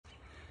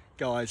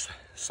Guys,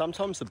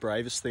 sometimes the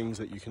bravest things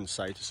that you can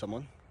say to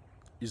someone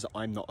is,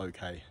 I'm not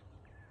okay.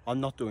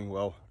 I'm not doing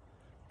well.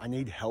 I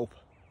need help.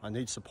 I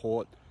need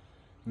support.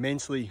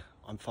 Mentally,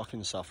 I'm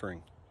fucking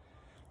suffering.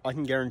 I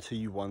can guarantee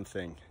you one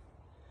thing.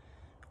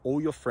 All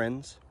your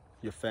friends,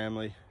 your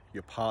family,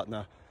 your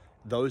partner,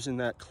 those in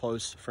that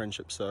close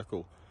friendship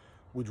circle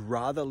would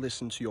rather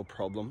listen to your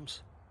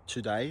problems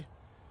today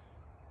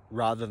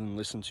rather than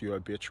listen to your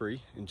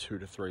obituary in 2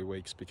 to 3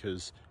 weeks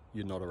because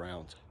you're not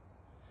around.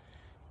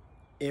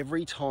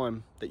 Every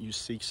time that you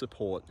seek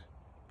support,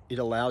 it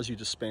allows you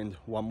to spend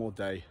one more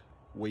day,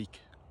 week,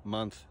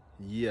 month,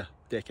 year,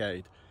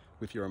 decade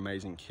with your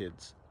amazing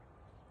kids.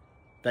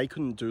 They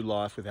couldn't do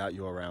life without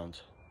you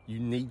around. You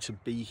need to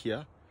be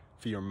here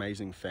for your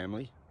amazing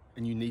family,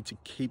 and you need to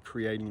keep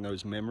creating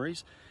those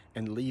memories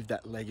and leave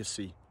that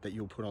legacy that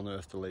you'll put on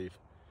earth to leave.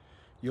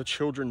 Your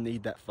children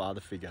need that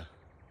father figure,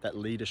 that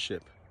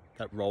leadership,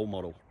 that role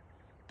model.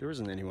 There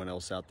isn't anyone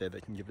else out there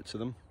that can give it to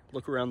them.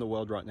 Look around the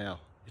world right now.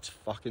 It's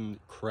fucking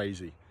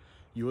crazy.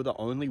 You are the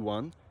only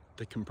one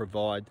that can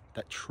provide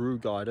that true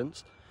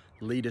guidance,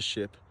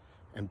 leadership,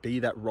 and be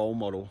that role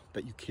model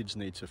that your kids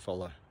need to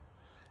follow.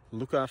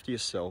 Look after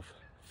yourself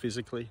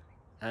physically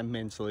and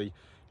mentally,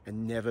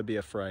 and never be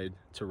afraid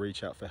to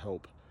reach out for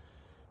help.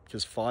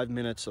 Because 5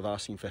 minutes of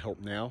asking for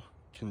help now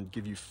can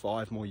give you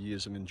 5 more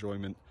years of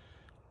enjoyment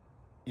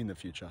in the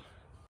future.